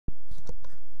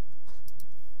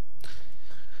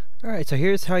Alright, so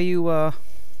here's how you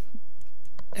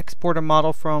export a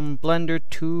model from Blender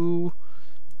to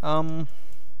Unreal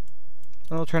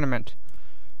Tournament.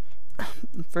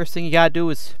 First thing you gotta do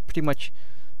is pretty much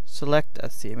select,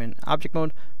 I'm in object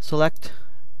mode, select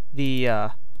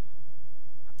the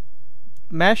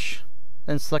mesh,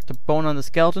 then select the bone on the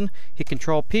skeleton, hit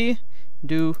Control P,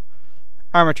 do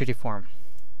armature deform.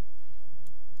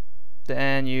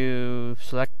 Then you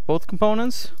select both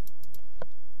components,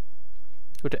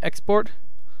 go to export,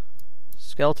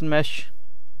 skeleton mesh,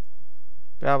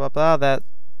 blah blah blah,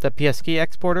 the PSK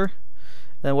exporter.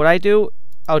 Then what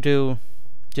I'll do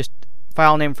just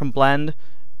file name from Blend.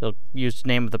 It'll use the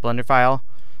name of the Blender file.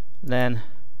 Then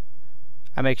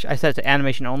I set it to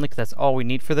animation only because that's all we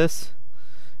need for this.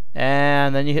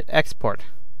 And then you hit export.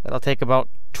 That'll take about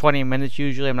 20 minutes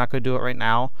usually. I'm not going to do it right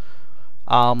now.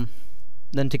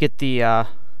 Then to get the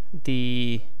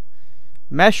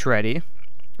mesh ready,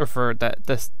 or for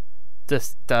the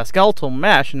skeletal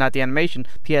mesh, not the animation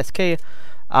PSK.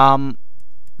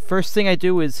 First thing I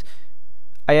do is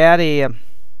I add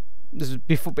this is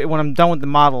before when I'm done with the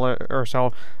model or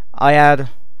so. I add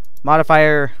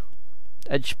modifier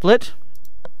edge split,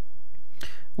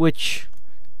 which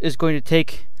is going to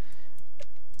take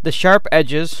the sharp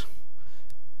edges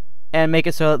and make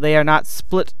it so that they are not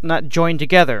split, not joined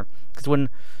together. Because when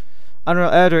Unreal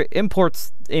Editor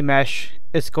imports a mesh,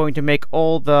 it's going to make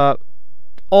all the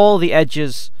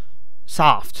edges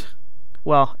soft.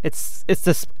 Well, it's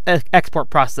this export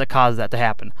process that causes that to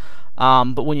happen.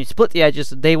 But when you split the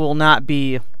edges, they will not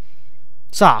be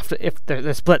soft. If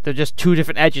they're split, they're just two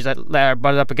different edges that are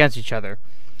butted up against each other.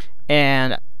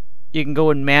 And you can go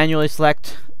and manually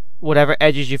select whatever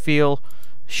edges you feel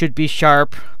should be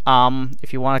sharp.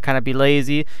 If you want to kind of be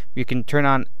lazy, you can turn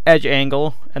on edge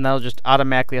angle, and that'll just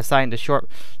automatically assign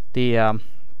the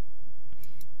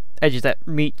edges that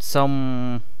meet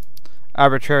some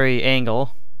arbitrary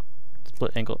angle.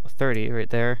 Split angle 30 right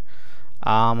there.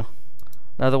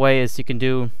 Another way is you can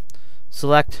do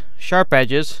select sharp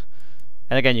edges,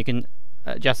 and again you can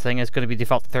adjust the thing. It's going to be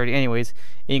default to 30 anyways,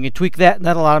 and you can tweak that, and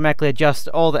that'll automatically adjust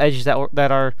all the edges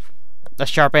that are a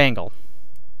sharp angle.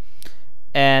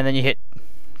 And then you hit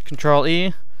Control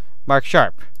E, mark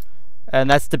sharp, and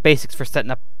that's the basics for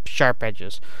setting up sharp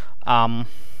edges. And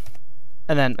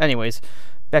then anyways,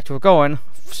 back to where we're going.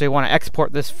 So you want to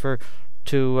export this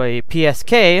to a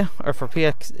PSK, or for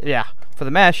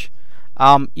the mesh.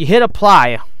 You hit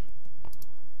apply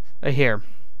right here.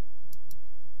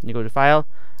 You go to file.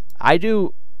 I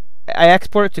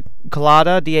export it to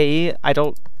Collada DAE.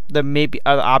 There may be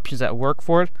other options that work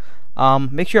for it.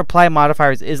 Make sure apply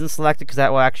modifiers isn't selected, because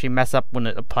that will actually mess up when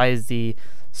it applies the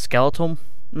skeletal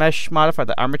mesh modifier,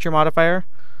 the armature modifier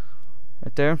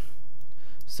right there.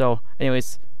 So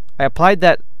anyways, I applied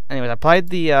that. Anyways, I applied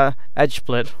the edge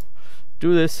split.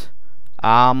 Do this.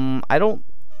 I don't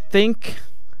think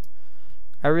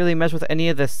I really mess with any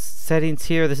of the settings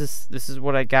here. This is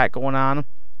what I got going on.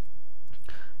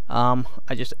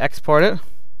 I just export it.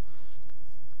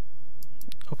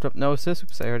 Open up Gnosis.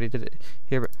 Oops, I already did it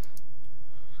here. But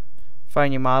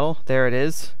find your model. There it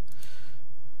is.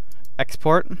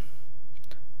 Export.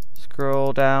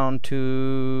 Scroll down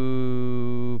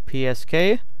to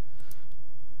PSK.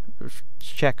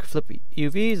 Check flip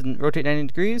UVs and rotate 90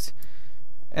 degrees.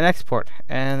 And export.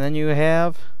 And then you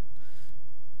have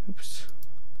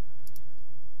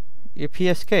your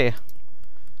PSK.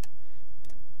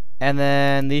 And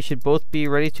then these should both be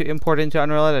ready to import into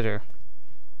Unreal Editor.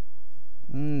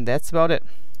 That's about it.